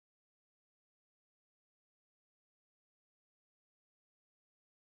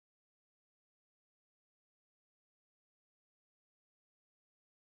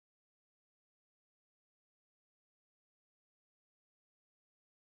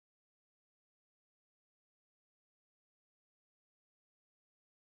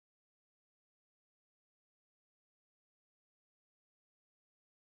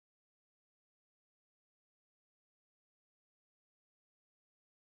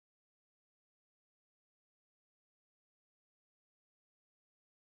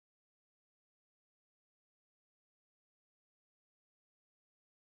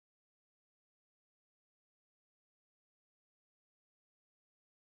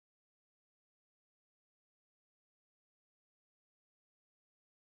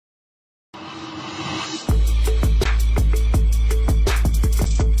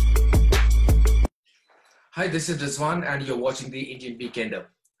Hi, this is Rizwan and you're watching the Indian Weekender.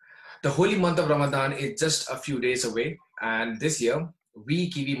 The holy month of Ramadan is just a few days away, and this year,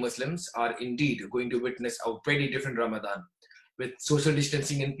 we Kiwi Muslims are indeed going to witness a very different Ramadan with social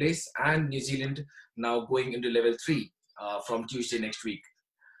distancing in place and New Zealand now going into level 3 from Tuesday next week.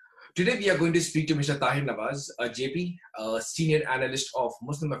 Today, we are going to speak to Mr. Tahir Nawaz, a JP, a senior analyst of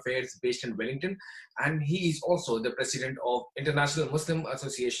Muslim affairs based in Wellington, and he is also the president of International Muslim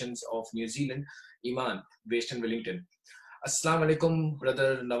Associations of New Zealand, Iman, based in Wellington. Assalamu alaikum,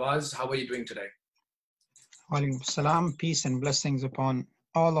 Brother Nawaz. How are you doing today? Walaikum salam, peace and blessings upon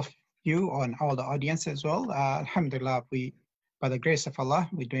all of you and all the audience as well. Alhamdulillah, by the grace of Allah,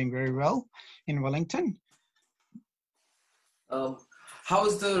 we're doing very well in Wellington.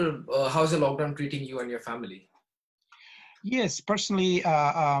 How's the lockdown treating you and your family? Yes, personally,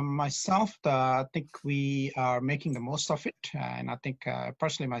 myself, I think we are making the most of it. And I think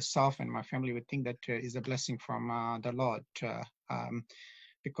personally myself and my family would think that is a blessing from the Lord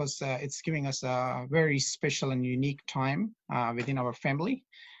because it's giving us a very special and unique time within our family.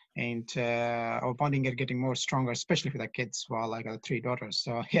 And our bonding is getting more stronger, especially with the kids. Well, I got 3 daughters,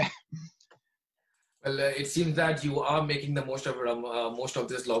 so yeah. Well, it seems that you are making the most of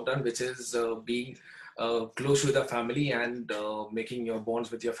this lockdown, which is being close to the family and making your bonds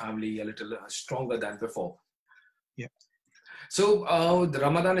with your family a little stronger than before. Yeah. So the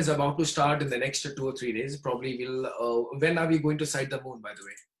Ramadan is about to start in the next 2 or 3 days. Probably will. When are we going to sight the moon, by the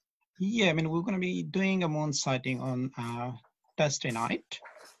way? Yeah, I mean, we're going to be doing a moon sighting on Thursday night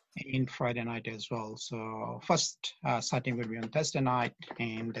and Friday night as well. So first sighting will be on Thursday night,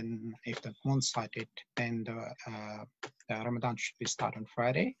 and then if the moon sighted, then the Ramadan should be start on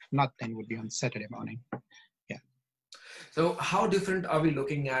Friday. If not, then would be on Saturday morning. Yeah. So how different are we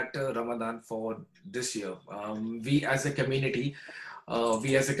looking at Ramadan for this year? We as a community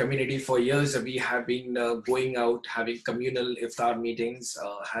for years, we have been going out, having communal iftar meetings,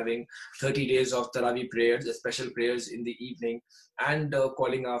 having 30 days of Tarawih prayers, special prayers in the evening, and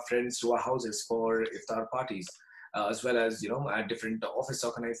calling our friends to our houses for iftar parties, as well as, at different office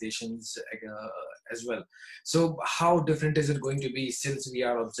organizations as well. So how different is it going to be since we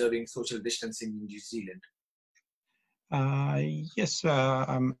are observing social distancing in New Zealand? Yes,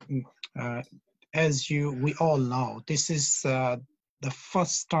 as we all know, this is the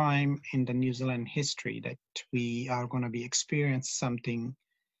first time in the New Zealand history that we are going to be experiencing something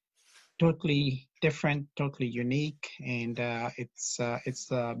totally different, totally unique, and it's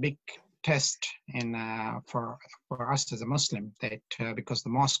a big test and for us as a Muslim that because the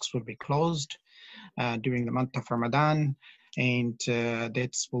mosques will be closed during the month of Ramadan, and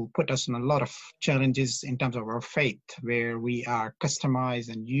that will put us in a lot of challenges in terms of our faith, where we are customized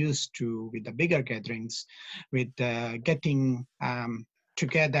and used to with the bigger gatherings, with getting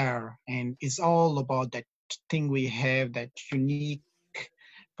together, and it's all about that thing we have, that unique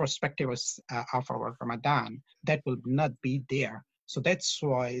perspective of our Ramadan that will not be there. So that's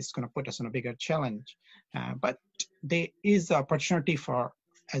why it's going to put us in a bigger challenge. But there is an opportunity for,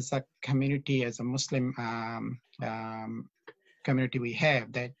 as a community, as a Muslim community we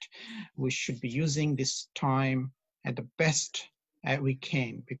have, that we should be using this time at the best we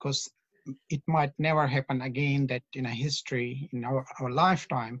can, because it might never happen again that in a history, in our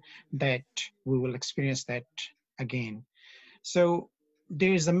lifetime, that we will experience that again. So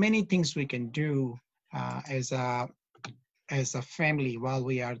there's many things we can do as a family while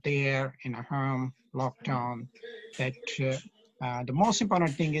we are there in a home lockdown. That the most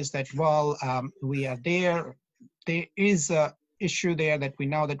important thing is that while we are there, there is a issue there that we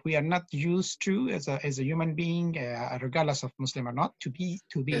know that we are not used to as a human being, regardless of Muslim or not, to be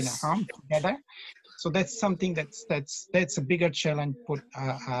Yes. in a home together. So that's something that's a bigger challenge put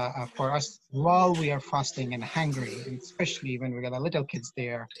for us while we are fasting and hungry, and especially when we got the little kids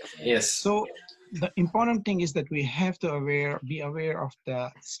there. Yes. So the important thing is that we have to be aware of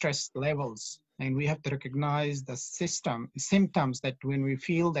the stress levels, and we have to recognize the symptoms that when we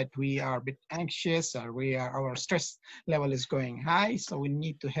feel that we are a bit anxious or our stress level is going high. So we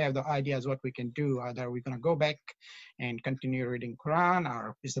need to have the ideas what we can do. Either we're going to go back and continue reading Quran,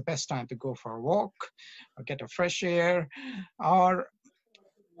 or is the best time to go for a walk or get a fresh air, or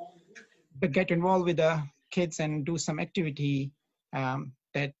get involved with the kids and do some activity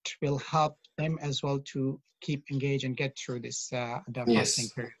that will help them as well to keep engaged and get through this the fasting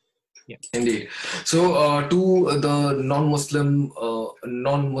period. Yeah. Indeed. So to the non-Muslim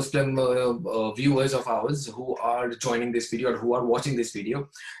viewers of ours who are joining this video or who are watching this video,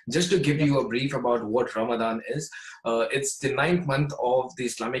 just to give you a brief about what Ramadan is, it's the 9th month of the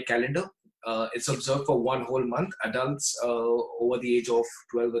Islamic calendar. It's observed for one whole month. Adults over the age of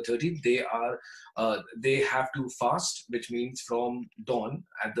 12 or 13, they have to fast, which means from dawn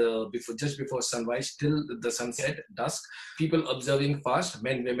at the before just before sunrise till the sunset, dusk. People observing fast,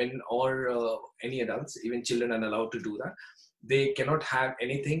 men, women, or any adults, even children are allowed to do that. They cannot have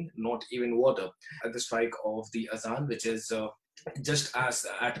anything, not even water, at the strike of the azan, which is just as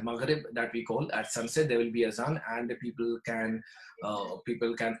at Maghrib that we call at sunset. There will be azan, and the people can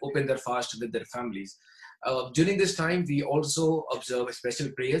open their fast with their families. During this time, we also observe special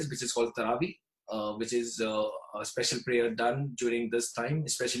prayers, which is called Taraweeh, which is a special prayer done during this time,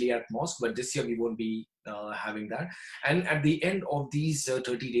 especially at mosque. But this year we won't be having that. And at the end of these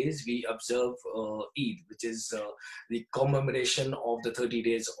 30 days, we observe Eid, which is the commemoration of the 30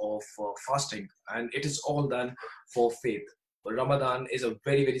 days of fasting, and it is all done for faith. Ramadan is a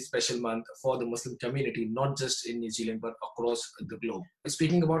very, very special month for the Muslim community, not just in New Zealand, but across the globe.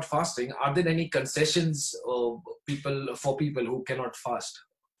 Speaking about fasting, are there any concessions for people who cannot fast?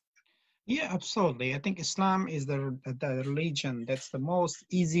 Yeah, absolutely. I think Islam is the religion that's the most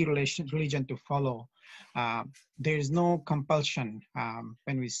easy religion to follow. There is no compulsion.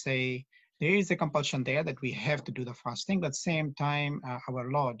 When we say there is a compulsion there that we have to do the fasting, but at the same time, our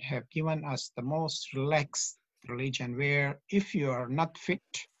Lord have given us the most relaxed religion where if you are not fit,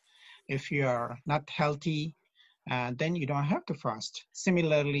 if you are not healthy, then you don't have to fast.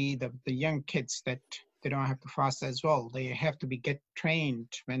 Similarly, the young kids that they don't have to fast as well. They have to get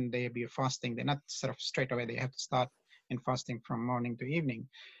trained when they be fasting. They're not sort of straight away. They have to start in fasting from morning to evening.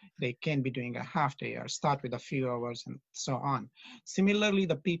 They can be doing a half day or start with a few hours and so on. Similarly,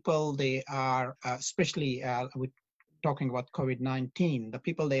 the people they are, especially with talking about COVID-19, the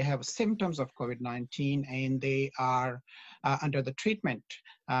people they have symptoms of COVID-19 and they are under the treatment.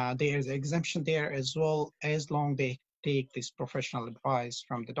 There is exemption there as well, as long they take this professional advice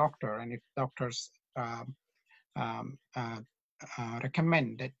from the doctor. And if doctors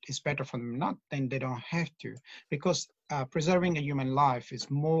recommend that it's better for them not, then they don't have to, because preserving a human life is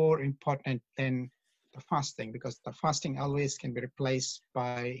more important than the fasting, because the fasting always can be replaced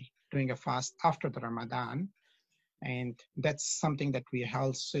by doing a fast after the Ramadan. And that's something that we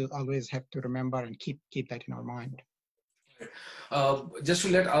also always have to remember and keep that in our mind. Just to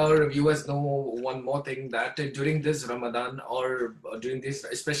let our viewers know one more thing, that during this Ramadan, or during this,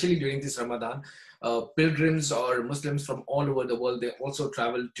 especially during this Ramadan, pilgrims or Muslims from all over the world, they also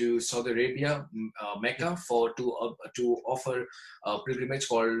travel to Saudi Arabia, Mecca, to offer a pilgrimage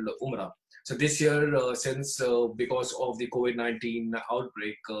called Umrah. So this year, since because of the COVID-19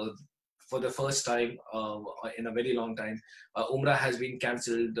 outbreak, for the first time in a very long time, Umrah has been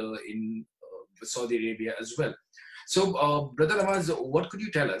cancelled in Saudi Arabia as well. So, Brother Nawaz, what could you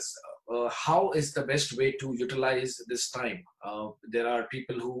tell us? How is the best way to utilize this time? There are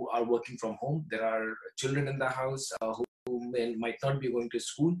people who are working from home. There are children in the house who might not be going to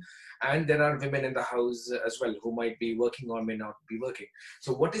school. And there are women in the house as well who might be working or may not be working.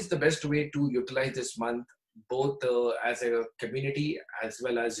 So what is the best way to utilize this month, both as a community as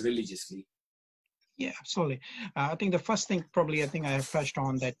well as religiously? Yeah, absolutely. I think the first thing probably I think I have touched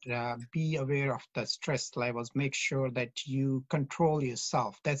on that be aware of the stress levels. Make sure that you control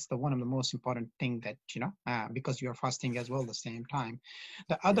yourself. That's the one of the most important thing that, because you're fasting as well at the same time.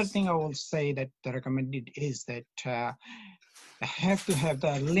 The other thing I will say that the recommended is that have to have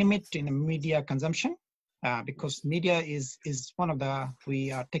the limit in the media consumption. Because media is one of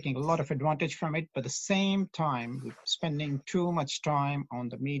we are taking a lot of advantage from it, but at the same time, we're spending too much time on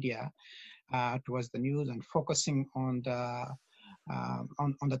the media towards the news and focusing on the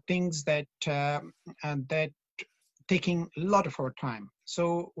things that taking a lot of our time.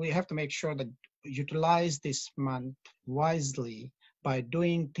 So we have to make sure that utilize this month wisely by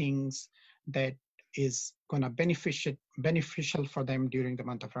doing things that is going to beneficial for them during the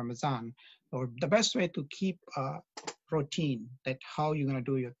month of Ramadan. Or the best way to keep a routine that how you're going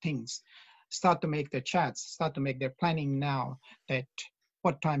to do your things. Start to make their chats, start to make their planning now, that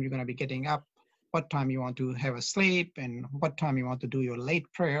what time you're going to be getting up, what time you want to have a sleep, and what time you want to do your late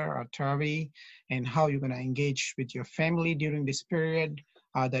prayer or Taraweeh, and how you're going to engage with your family during this period.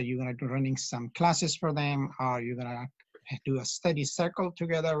 That you're going to do running some classes for them, or you're going to do a study circle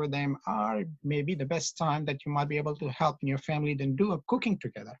together with them, or maybe the best time that you might be able to help in your family, then do a cooking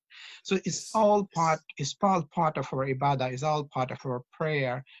together. So it's all part of our ibadah, it's all part of our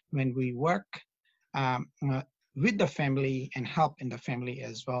prayer when we work with the family and help in the family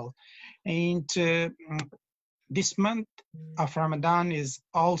as well. And this month of Ramadan is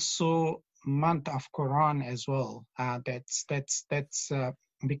also month of Quran as well. That's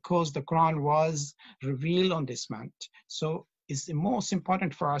because the Quran was revealed on this month. So it's the most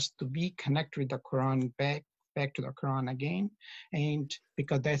important for us to be connected with the Quran, back to the Quran again, and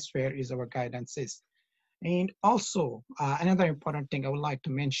because that's where is our guidance is. And also, another important thing I would like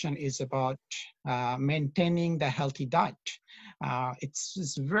to mention is about maintaining the healthy diet.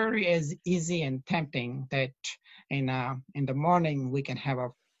 It's very as easy and tempting that in the morning we can have a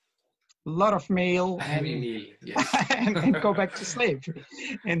lot of meal Heavy and meal, yes. and go back to sleep,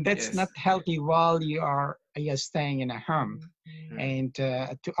 and that's not Yes. healthy while you're staying in a home. Hmm. And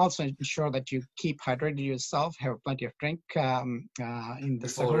to also ensure that you keep hydrated yourself, have plenty of drink in the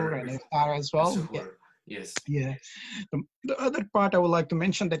sahur and Before iftar as the well. Yeah, suhoor, yes. yeah. The other part I would like to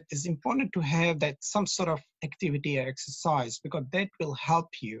mention that is important to have that some sort of activity or exercise, because that will help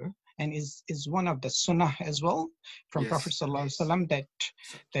you and is one of the sunnah as well from Prophet Yes. Sallallahu Alaihi Wasallam, that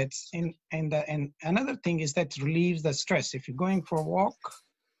So, that's in and another thing is that relieves the stress. If you're going for a walk,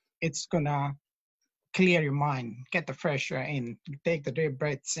 it's gonna clear your mind, get the fresh air in, take the deep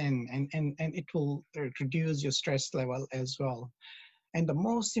breaths in, and it will reduce your stress level as well. And the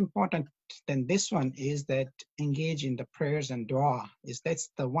most important than this one is that engage in the prayers and dua. Is that's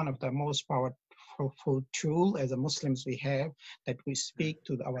the one of the most powerful tool as a Muslims we have, that we hmm. speak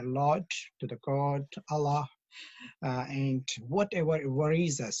to our Lord, to the God, Allah, and whatever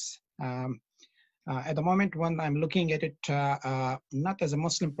worries us. At the moment, when I'm looking at it, not as a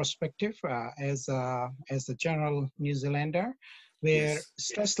Muslim perspective, as a general New Zealander, where Yes,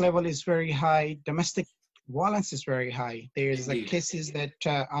 stress level is very high, domestic violence is very high. There's indeed. cases that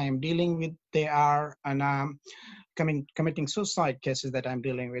I am dealing with. They are committing suicide cases that I'm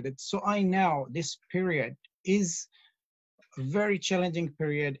dealing with. It. So I know this period is a very challenging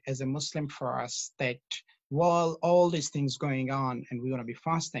period as a Muslim for us, that while all these things going on and we want to be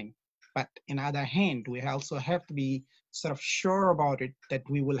fasting, but in other hand, we also have to be sort of sure about it, that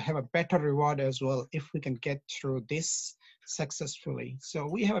we will have a better reward as well if we can get through this successfully. So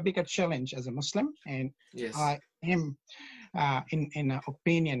we have a bigger challenge as a Muslim, and Yes, I am in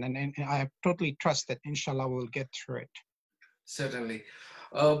opinion, and I totally trust that inshallah we'll get through it. certainly.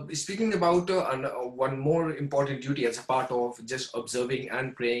 Speaking about one more important duty as a part of just observing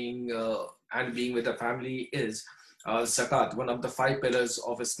and praying and being with the family is zakat, one of the five pillars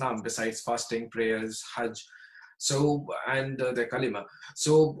of Islam besides fasting, prayers, Hajj. So, and the kalima.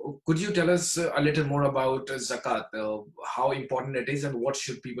 So, could you tell us a little more about zakat, how important it is, and what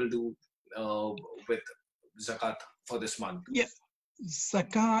should people do uh, with zakat for this month? Yeah,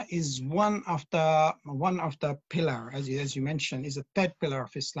 zakah is one of the pillar, as you mentioned, is a third pillar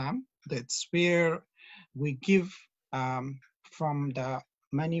of Islam. That's where we give from the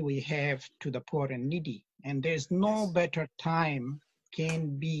money we have to the poor and needy. And there's no Yes. better time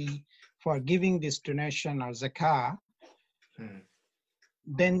can be for giving this donation or zakah Hmm.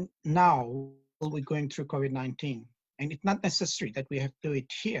 than now while we're going through COVID-19. And it's not necessary that we have to do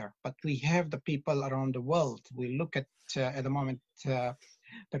it here, but we have the people around the world. We look at the moment uh,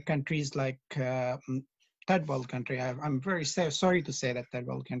 the countries like third world country. I'm very sorry to say that third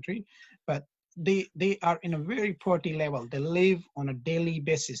world country, but they are in a very poverty level. They live on a daily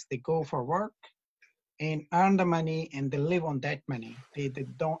basis. They go for work and earn the money, and they live on that money. They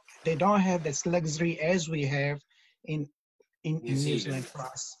don't have this luxury as we have in New in New Zealand. Zealand for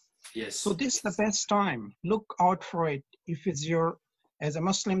us. So Yes. this is the best time. Look out for it. If it's your, as a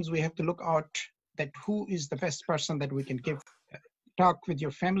Muslims, we have to look out that who is the best person that we can give. Talk with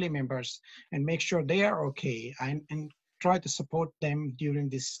your family members and make sure they are okay, and try to support them during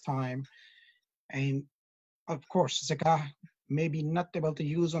this time. And of course, zakah maybe not able to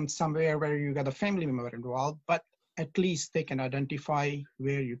use on somewhere where you got a family member involved, but at least they can identify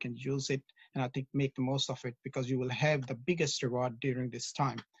where you can use it. And I think make the most of it, because you will have the biggest reward during this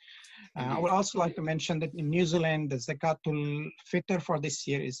time. I would Indeed. also like to mention that in New Zealand, the Zakatul Fitr for this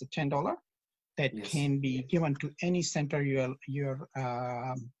year is $10 that Yes. can be given to any center you're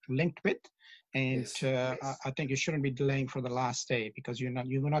linked with. And Yes. I think you shouldn't be delaying for the last day, because you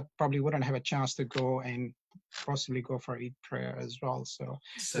will not probably wouldn't have a chance to go and possibly go for Eid prayer as well. So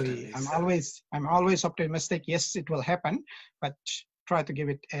Certainly. I'm always optimistic. Yes, it will happen, but try to give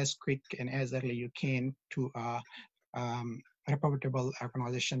it as quick and as early you can to reputable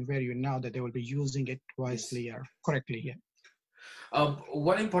organization where you know that they will be using it Yes. wisely or correctly. Yeah.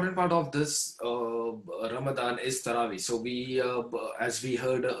 One important part of this Ramadan is Tarawih. So as we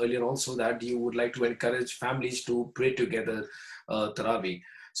heard earlier also, that you would like to encourage families to pray together Tarawih.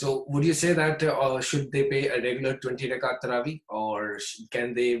 So would you say that should they pay a regular 20 rakat Tarawih, or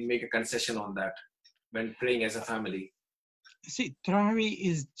can they make a concession on that when praying as a family? See, Tarawih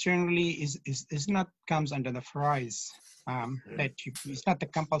is generally is not comes under the phrase Hmm. that it's not a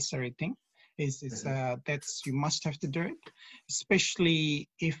compulsory thing. That's, you must have to do it, especially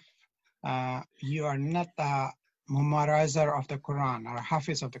if you are not a memorizer of the Quran or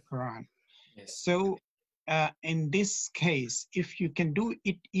hafiz of the Quran. Yes. So in this case, if you can do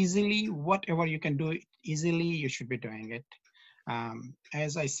it easily, whatever you can do it easily, you should be doing it.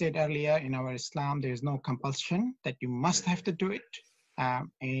 As I said earlier, in our Islam, there is no compulsion that you must have to do it.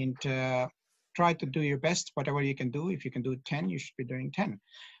 And try to do your best, whatever you can do. If you can do 10, you should be doing 10.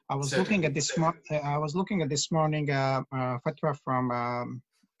 I was looking at this morning fatwa from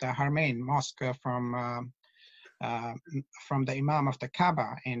the Harmain Mosque from the Imam of the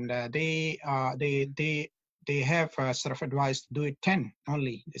Kaaba, and they have sort of advised to do it 10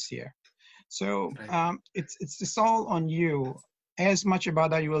 only this year. So it's all on you. As much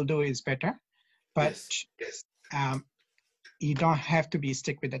ibadah you will do is better, but you don't have to be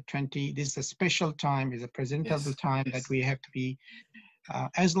stick with the 20. This is a special time, is a presentable time that we have to be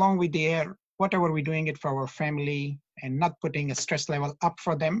as long with the air, whatever we're doing it for our family, and not putting a stress level up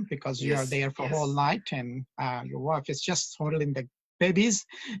for them, because you are there for whole night, and your wife is just holding the babies,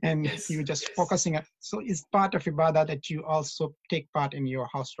 and you're just focusing on. So it's part of ibadah that you also take part in your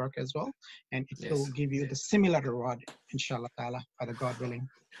housework as well, and it will give you the similar reward, inshallah ta'ala, for the God willing.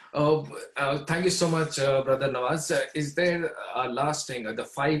 Thank you so much, Brother Nawaz. Is there a last thing, the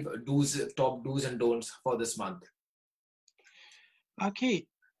 5 top do's and don'ts for this month? Okay.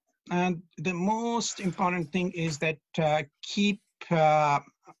 And the most important thing is that keep track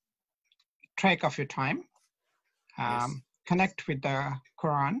of your time, connect with the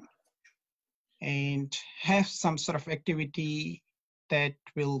Quran, and have some sort of activity that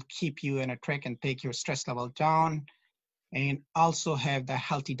will keep you in a track and take your stress level down, and also have the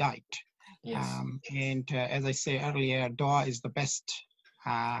healthy diet. And as I said earlier, dua is the best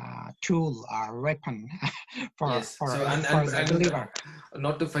tool or weapon for the believer.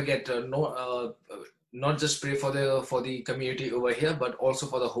 Not to forget, not just pray for the community over here, but also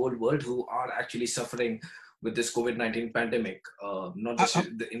for the whole world who are actually suffering with this COVID-19 pandemic, not just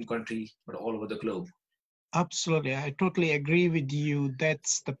in country, but all over the globe. Absolutely, I totally agree with you.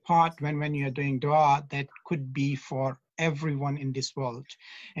 That's the part when you're doing dua, that could be for everyone in this world,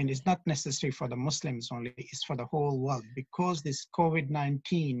 and it's not necessary for the Muslims only, it's for the whole world, because this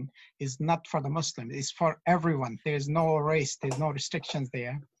COVID-19 is not for the Muslims, it's for everyone. There's no race, there's no restrictions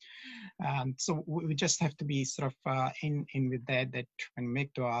there. So we just have to be sort of in with that when we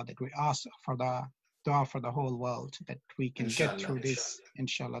make dua, that we ask for the dua for the whole world, that we can get through this,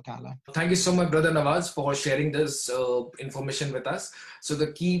 inshallah ta'ala. Thank you so much, Brother Nawaz, for sharing this information with us. So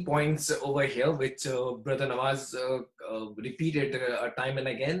the key points over here, which Brother Nawaz repeated time and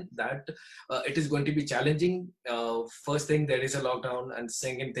again, that it is going to be challenging. First thing, there is a lockdown, and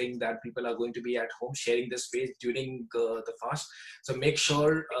second thing, that people are going to be at home sharing the space during the fast. So make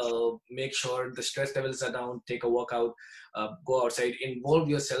sure the stress levels are down, take a walk out, go outside, involve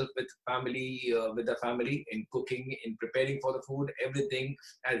yourself with the family in cooking, in preparing for the food. Everything,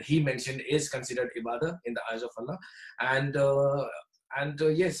 as he mentioned, is considered ibadah in the eyes of Allah. And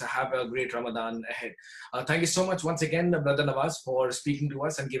yes, have a great Ramadan ahead. Thank you so much once again, Brother Nawaz, for speaking to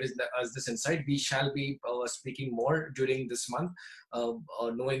us and giving us this insight. We shall be speaking more during this month,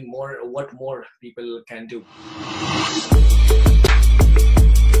 knowing more what more people can do.